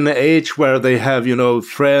they are in an age where they have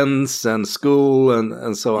friends and school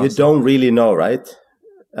and so on. You don't really know, right?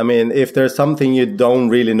 I mean, if there's something you don't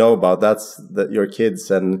really know about, that's your kids,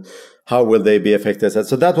 and how will they be affected?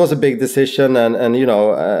 So that was a big decision, and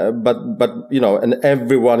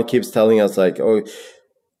everyone keeps telling us like, oh,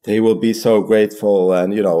 they will be so grateful,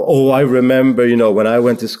 and oh, I remember, when I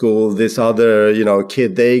went to school, this other,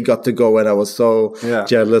 kid, they got to go, and I was so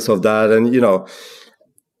jealous of that, and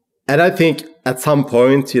and I think at some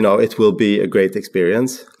point, it will be a great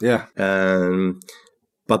experience. Yeah.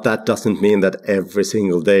 But that doesn't mean that every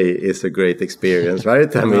single day is a great experience,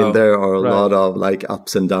 right? I mean, there are a lot of like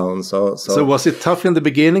ups and downs. So was it tough in the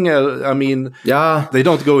beginning? I mean, they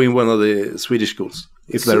don't go in one of the Swedish schools,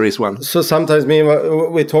 if there is one. So sometimes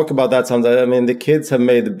we talk about that sometimes. I mean, the kids have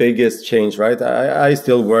made the biggest change, right? I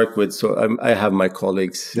still work with, so I have my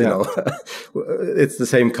colleagues, it's the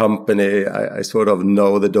same company. I sort of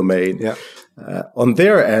know the domain. Yeah. On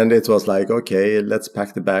their end, it was like, okay, let's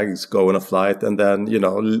pack the bags, go on a flight, and then,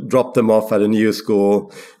 drop them off at a new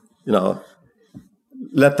school,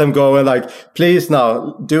 let them go and like, please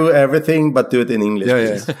now do everything, but do it in English.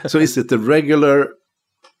 Yeah. So is it a regular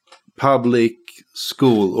public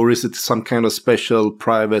school, or is it some kind of special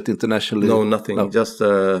private international? No, nothing. No. Just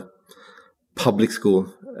a public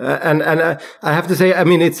school. And I have to say, I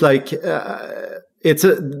mean, it's like, it's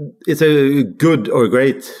a good or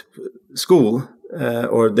great school,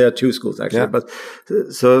 or there are two schools actually, but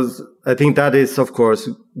so I think that is of course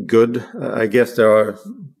good. I guess there are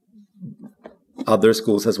other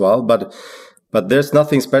schools as well, but there's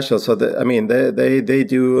nothing special. So they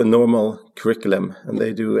do a normal curriculum, and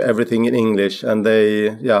they do everything in English, and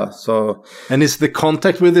so. And is the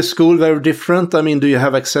contact with the school very different? I mean, do you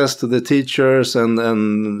have access to the teachers and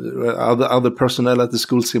other personnel at the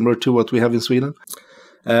school similar to what we have in Sweden?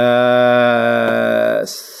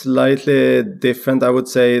 Slightly different, I would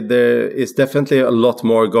say. There is definitely a lot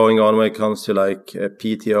more going on when it comes to like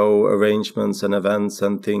PTO arrangements and events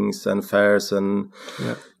and things and fairs and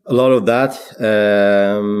a lot of that.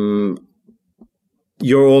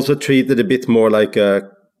 You're also treated a bit more like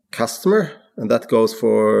a customer, and that goes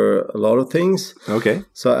for a lot of things. Okay.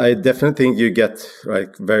 So I definitely think you get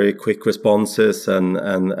like very quick responses and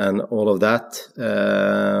all of that.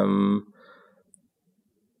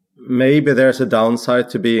 Maybe there's a downside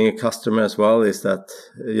to being a customer as well, is that,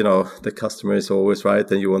 the customer is always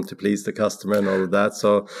right and you want to please the customer and all of that.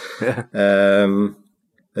 So,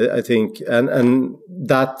 I think, and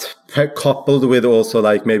that coupled with also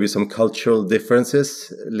like maybe some cultural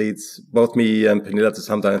differences leads both me and Pernilla to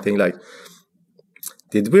sometimes think like,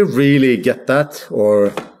 did we really get that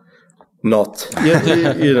or not?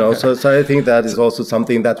 So I think that is also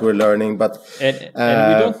something that we're learning, but and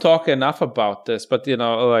we don't talk enough about this, but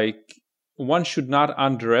like one should not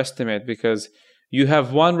underestimate, because you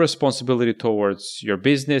have one responsibility towards your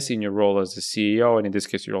business in your role as the CEO, and in this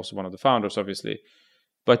case you're also one of the founders, obviously,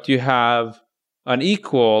 but you have an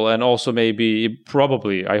equal and also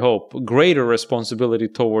probably I hope greater responsibility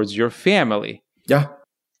towards your family.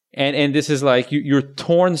 And this is like you're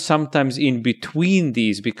torn sometimes in between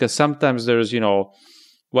these, because sometimes there's,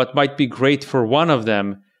 what might be great for one of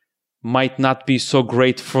them might not be so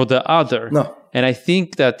great for the other. No. And I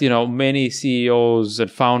think that, many CEOs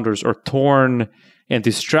and founders are torn and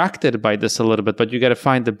distracted by this a little bit, but you got to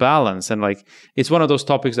find the balance. And like, it's one of those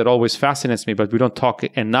topics that always fascinates me, but we don't talk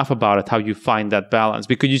enough about it, how you find that balance.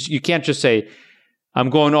 Because you can't just say, I'm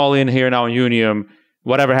going all in here now in Younium.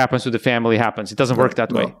 Whatever happens to the family happens. It doesn't work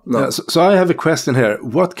that way. No. So I have a question here.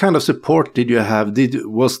 What kind of support did you have?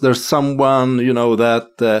 Was there someone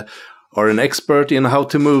that or an expert in how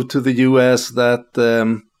to move to the US that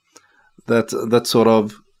sort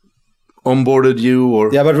of onboarded you? Or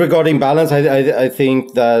but regarding balance, I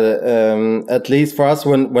think that at least for us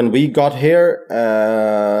when we got here,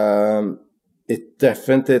 it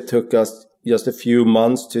definitely took us just a few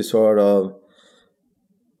months to sort of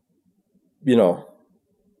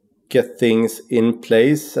get things in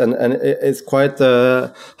place, and it's quite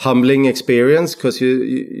a humbling experience because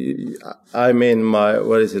I'm in my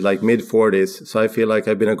mid-40s, so I feel like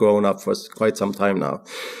I've been a grown-up for quite some time now.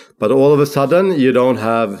 But all of a sudden, you don't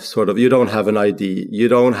have an ID, you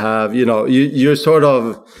don't have, you're sort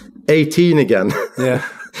of 18 again. Yeah.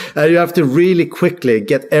 And you have to really quickly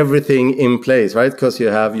get everything in place, right? Because you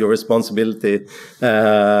have your responsibility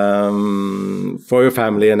for your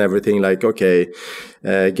family and everything. Like, okay,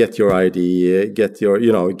 get your ID, get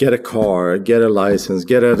a car, get a license,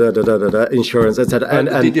 get a insurance, etc. And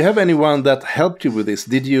did you have anyone that helped you with this?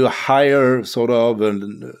 Did you hire sort of a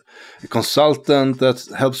consultant that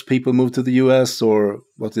helps people move to the US, or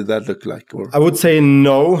what did that look like? Or I would say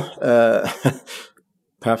no.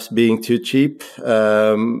 Perhaps being too cheap,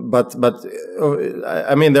 but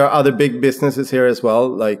I mean, there are other big businesses here as well,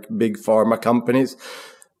 like big pharma companies.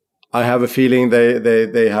 I have a feeling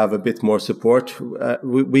they have a bit more support.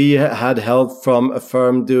 We had help from a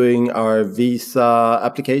firm doing our visa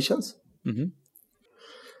applications. Mm-hmm.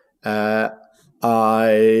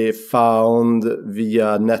 I found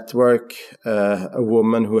via network a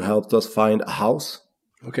woman who helped us find a house.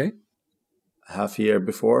 Okay, half a year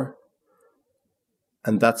before.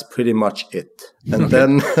 And that's pretty much it. And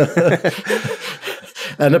then,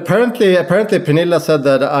 and apparently Pernilla said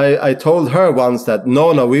that I told her once that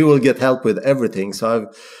no, we will get help with everything. So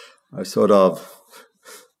I've sort of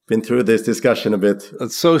been through this discussion a bit.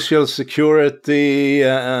 Social security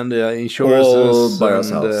and insurances. All by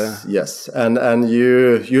ourselves, yes. And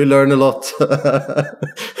you learn a lot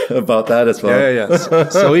about that as well. Yeah.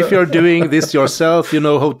 So if you're doing this yourself, you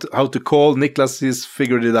know how to call. Niclas has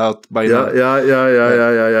figured it out by now.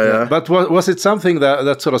 Yeah. But was it something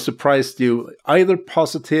that sort of surprised you, either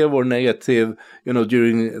positive or negative,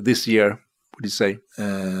 during this year, would you say?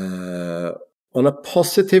 On a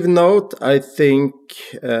positive note, I think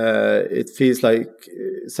it feels like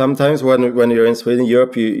sometimes when you're in Sweden,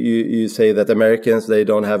 Europe, you say that Americans, they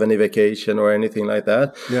don't have any vacation or anything like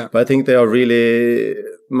that. Yeah. But I think they are really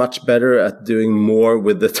much better at doing more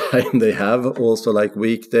with the time they have. Also like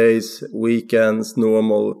weekdays, weekends,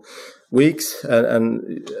 normal weeks, and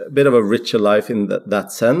a bit of a richer life in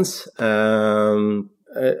that sense.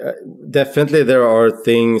 Definitely there are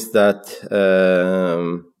things that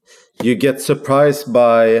you get surprised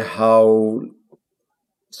by how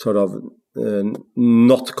sort of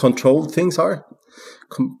not controlled things are.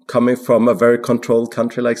 Coming from a very controlled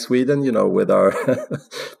country like Sweden, with our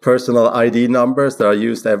personal ID numbers that are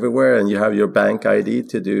used everywhere, and you have your bank ID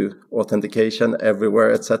to do authentication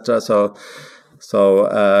everywhere, etc. So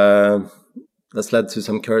that's led to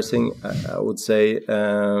some cursing, I would say.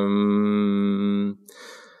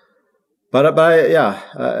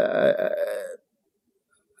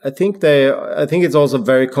 I think it's also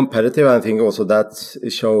very competitive. I think also that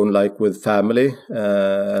is shown like with family,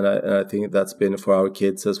 and I think that's been for our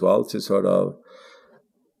kids as well, to sort of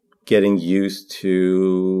getting used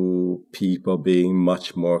to people being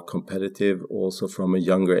much more competitive also from a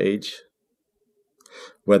younger age,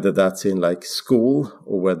 whether that's in like school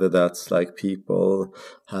or whether that's like people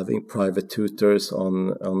having private tutors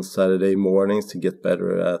on Saturday mornings to get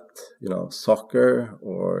better at soccer,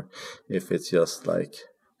 or if it's just like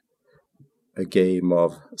a game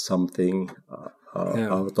of something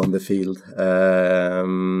out on the field.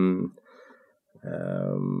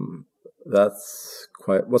 That's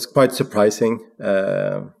was quite surprising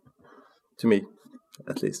to me,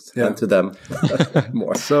 at least, and to them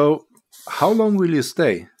more. So, how long will you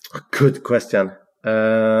stay? Good question.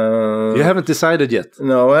 You haven't decided yet.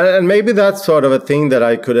 No, and maybe that's sort of a thing that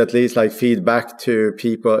I could at least like feed back to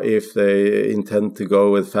people if they intend to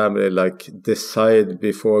go with family, like decide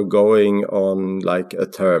before going on like a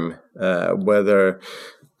term, whether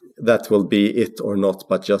that will be it or not,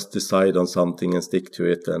 but just decide on something and stick to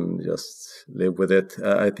it and just live with it.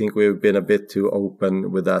 I think we've been a bit too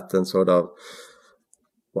open with that and sort of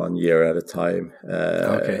 1 year at a time,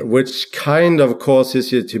 which kind of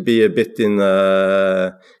causes you to be a bit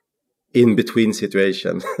in between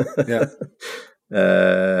situation. Yeah.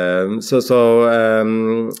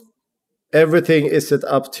 Everything is set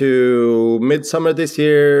up to midsummer this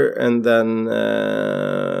year, and then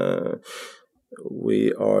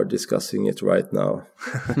we are discussing it right now.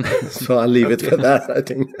 So I'll leave it for that, I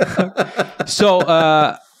think. So,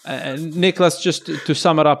 Niclas, just to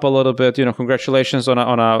sum it up a little bit, congratulations on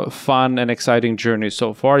a fun and exciting journey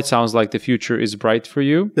so far. It sounds like the future is bright for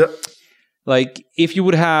you. Yeah. Like, if you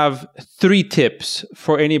would have 3 tips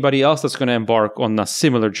for anybody else that's going to embark on a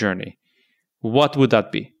similar journey, what would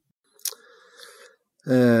that be?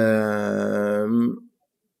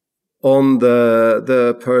 On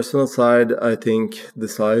the personal side, I think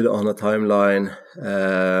decide on a timeline,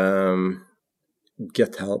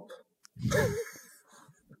 get help.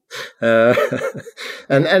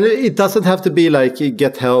 And it doesn't have to be like you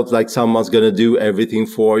get help, like someone's going to do everything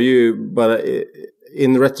for you. But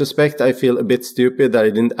in retrospect, I feel a bit stupid that I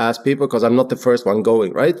didn't ask people, because I'm not the first one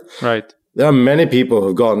going, right? Right. There are many people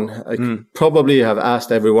who've gone. I probably have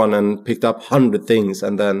asked everyone and picked up 100 things,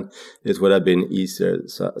 and then it would have been easier.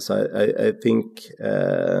 So I think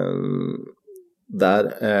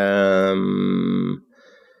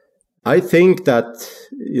I think that,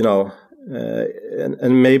 you know,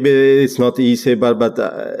 and maybe it's not easy, but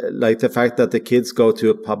like the fact that the kids go to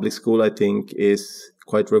a public school, I think is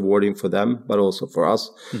quite rewarding for them, but also for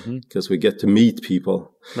us, because we get to meet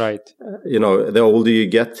people. Right. You know, the older you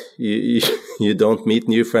get, you don't meet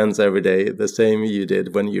new friends every day, the same you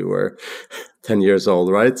did when you were 10 years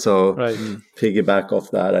old, right? So piggyback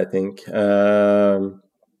off that, I think.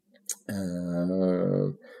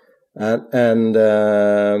 And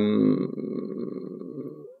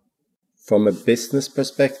from a business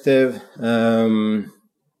perspective,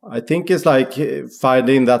 I think it's like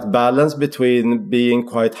finding that balance between being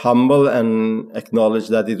quite humble and acknowledge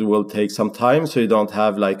that it will take some time, so you don't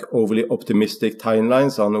have like overly optimistic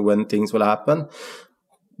timelines on when things will happen,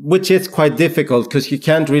 which is quite difficult because you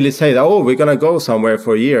can't really say that, oh, we're going to go somewhere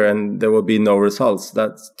for a year and there will be no results.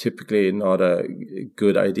 That's typically not a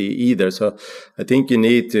good idea either. So I think you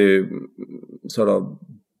need to sort of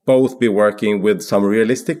both be working with some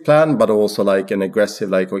realistic plan, but also like an aggressive,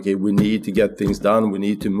 like, okay, we need to get things done. We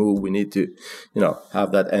need to move. We need to, you know,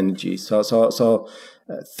 have that energy. So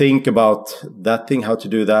think about that thing, how to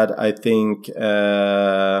do that. I think,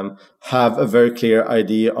 have a very clear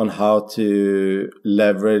idea on how to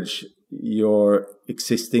leverage your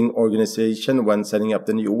existing organization when setting up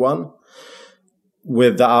the new one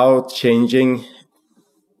without changing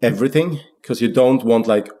everything. Because you don't want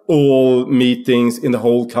like all meetings in the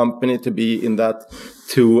whole company to be in that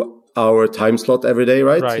 2-hour time slot every day,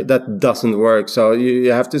 right? That doesn't work. So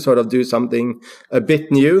you have to sort of do something a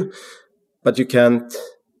bit new, but you can't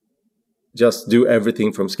just do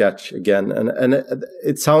everything from scratch again. And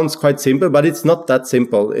it sounds quite simple, but it's not that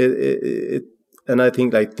simple. And I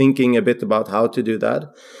think like thinking a bit about how to do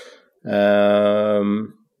that.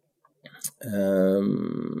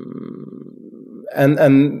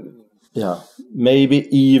 And yeah,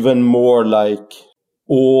 maybe even more like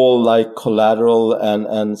all like collateral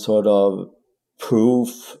and sort of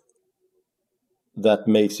proof that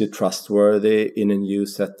makes you trustworthy in a new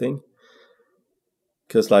setting.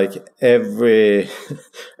 Because like every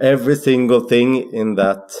single thing in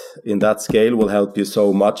that scale will help you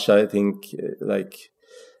so much. I think like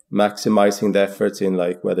maximizing the efforts in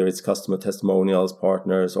like whether it's customer testimonials,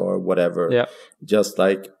 partners, or whatever. Yeah, just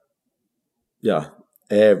like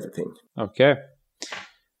everything. Okay.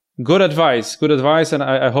 Good advice. And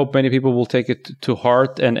I hope many people will take it to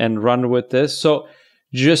heart and run with this. So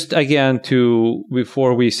just again,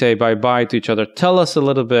 before we say bye-bye to each other, tell us a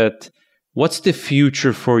little bit, what's the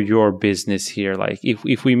future for your business here? Like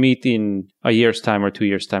if we meet in a year's time or 2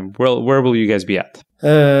 years' time, where will you guys be at?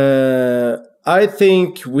 I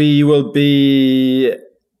think we will be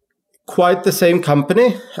quite the same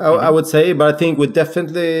company, I would say, but I think we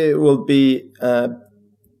definitely will be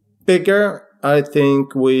bigger. I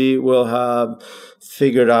think we will have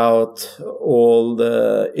figured out all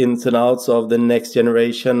the ins and outs of the next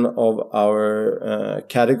generation of our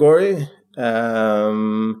category.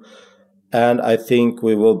 And I think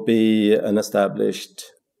we will be an established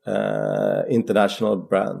international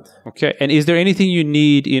brand. Okay. And is there anything you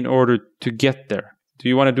need in order to get there? Do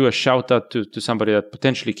you want to do a shout out to somebody that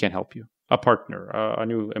potentially can help you? A partner, a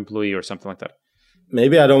new employee or something like that?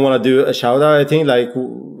 Maybe I don't want to do a shout out. I think like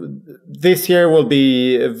this year will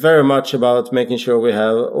be very much about making sure we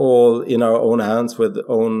have all in our own hands with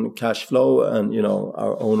own cash flow and, you know,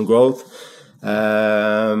 our own growth.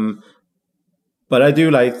 But I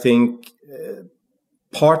do think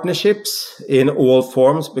partnerships in all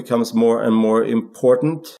forms becomes more and more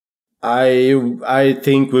important. I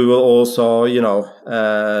think we will also, you know,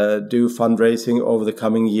 do fundraising over the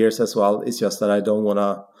coming years as well. It's just that I don't want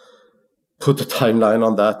to put a timeline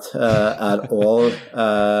on that at all.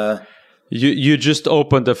 You just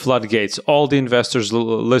opened the floodgates. All the investors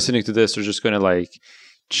listening to this are just going to like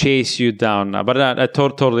chase you down now. But I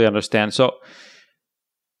totally understand. So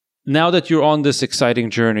now that you're on this exciting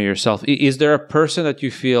journey yourself, is there a person that you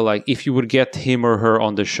feel like if you would get him or her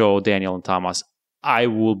on the show, Daniel and Thomas, I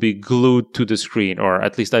will be glued to the screen, or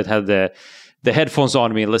at least I'd have the headphones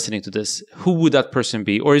on me and listening to this? Who would that person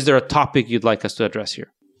be? Or is there a topic you'd like us to address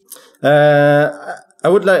here? I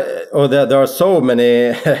would like, there are so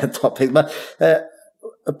many topics, but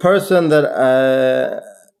a person that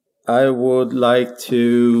I would like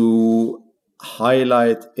to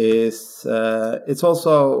highlight is, it's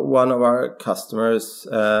also one of our customers,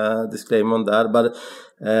 disclaimer on that, but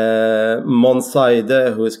Måns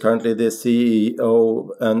Seide, who is currently the CEO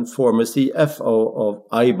and former CFO of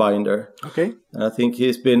iBinder. Okay. And I think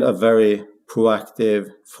he's been a very proactive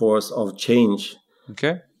force of change.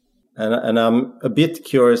 Okay. And I'm a bit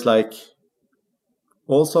curious, like,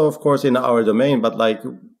 also, of course, in our domain, but like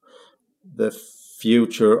the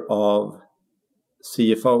future of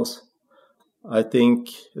CFOs. I think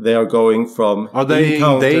they are going from... Are they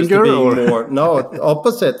in danger or? More, no,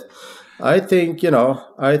 opposite. I think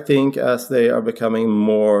as they are becoming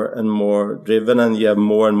more and more driven, and you have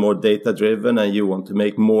more and more data driven, and you want to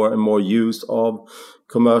make more and more use of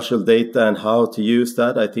commercial data and how to use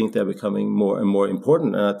that, I think they're becoming more and more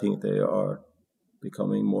important, and I think they are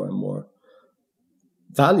becoming more and more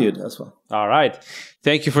valued as well. All right.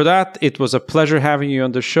 Thank you for that. It was a pleasure having you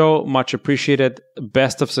on the show. Much appreciated.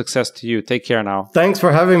 Best of success to you. Take care now. Thanks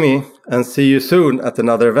for having me, and see you soon at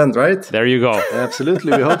another event, right? There you go.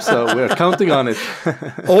 Absolutely. We hope so. We're counting on it.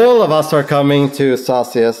 All of us are coming to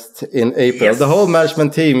SaaSiest in April. Yes. The whole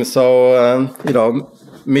management team. So,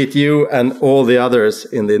 meet you and all the others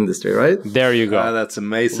in the industry, right? There you go. That's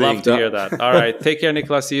amazing. Love to hear that. All right. Take care,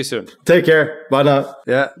 Niclas. See you soon. Take care. Bye now.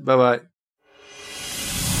 Yeah. Bye-bye.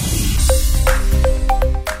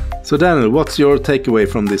 So Daniel, what's your takeaway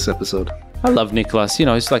from this episode? I love Niclas.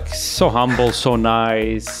 He's like so humble, so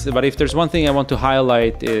nice. But if there's one thing I want to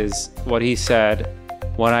highlight is what he said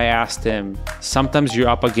when I asked him, sometimes you're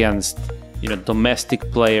up against,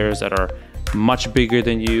 domestic players that are much bigger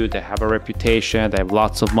than you, they have a reputation, they have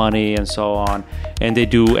lots of money and so on, and they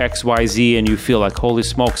do XYZ and you feel like, holy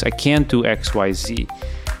smokes, I can't do XYZ.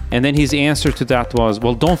 And then his answer to that was,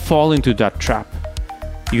 well, don't fall into that trap.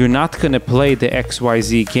 You're not going to play the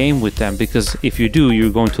XYZ game with them, because if you do,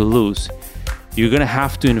 you're going to lose. You're going to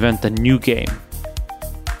have to invent a new game.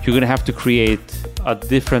 You're going to have to create a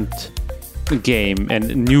different game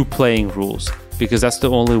and new playing rules, because that's the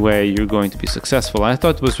only way you're going to be successful. And I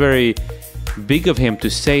thought it was very big of him to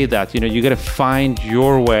say that. You got to find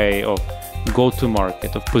your way of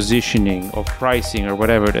go-to-market, of positioning, of pricing, or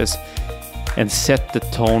whatever it is, and set the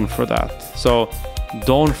tone for that. So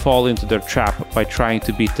don't fall into their trap by trying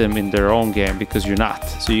to beat them in their own game, because you're not.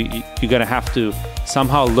 So you're going to have to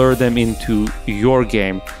somehow lure them into your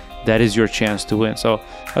game. That is your chance to win. So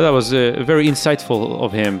that was very insightful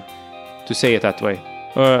of him to say it that way.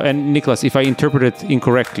 And Niclas, if I interpret it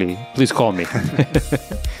incorrectly, please call me.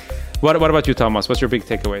 What about you, Thomas? What's your big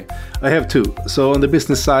takeaway? I have two. So on the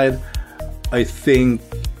business side, I think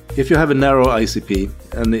if you have a narrow ICP,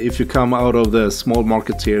 and if you come out of the small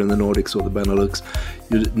markets here in the Nordics or the Benelux,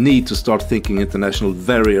 you need to start thinking international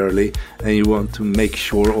very early, and you want to make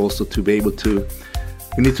sure also to be able to,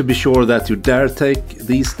 you need to be sure that you dare take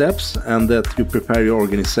these steps and that you prepare your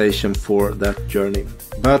organization for that journey.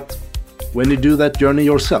 But when you do that journey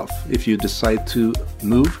yourself, if you decide to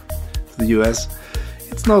move to the US,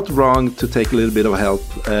 it's not wrong to take a little bit of help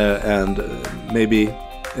and maybe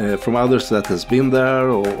from others that has been there,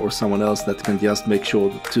 or someone else that can just make sure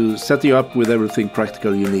to set you up with everything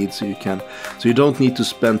practical you need, so you don't need to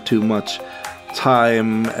spend too much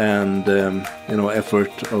time and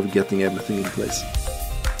effort of getting everything in place.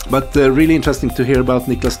 But really interesting to hear about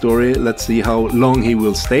Niclas' story. Let's see how long he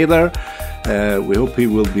will stay there. We hope he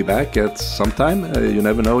will be back at some time. You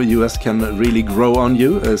never know, US can really grow on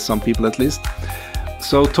you, some people at least.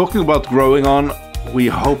 So talking about growing on, we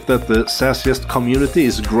hope that the SaaSiest community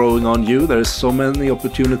is growing on you. There are so many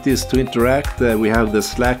opportunities to interact. We have the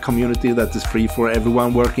Slack community that is free for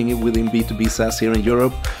everyone working within B2B SaaS here in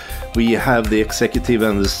Europe. We have the executive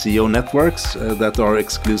and the CEO networks that are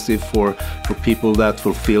exclusive for people that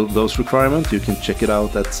fulfill those requirements. You can check it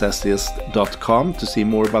out at SaaSiest.com to see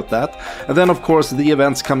more about that. And then, of course, the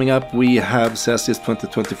events coming up. We have SaaSiest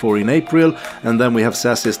 2024 in April, and then we have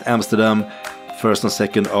SaaSiest Amsterdam 1st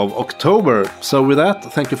and 2nd of October. So with that,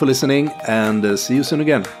 thank you for listening, and see you soon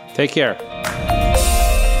again. Take care.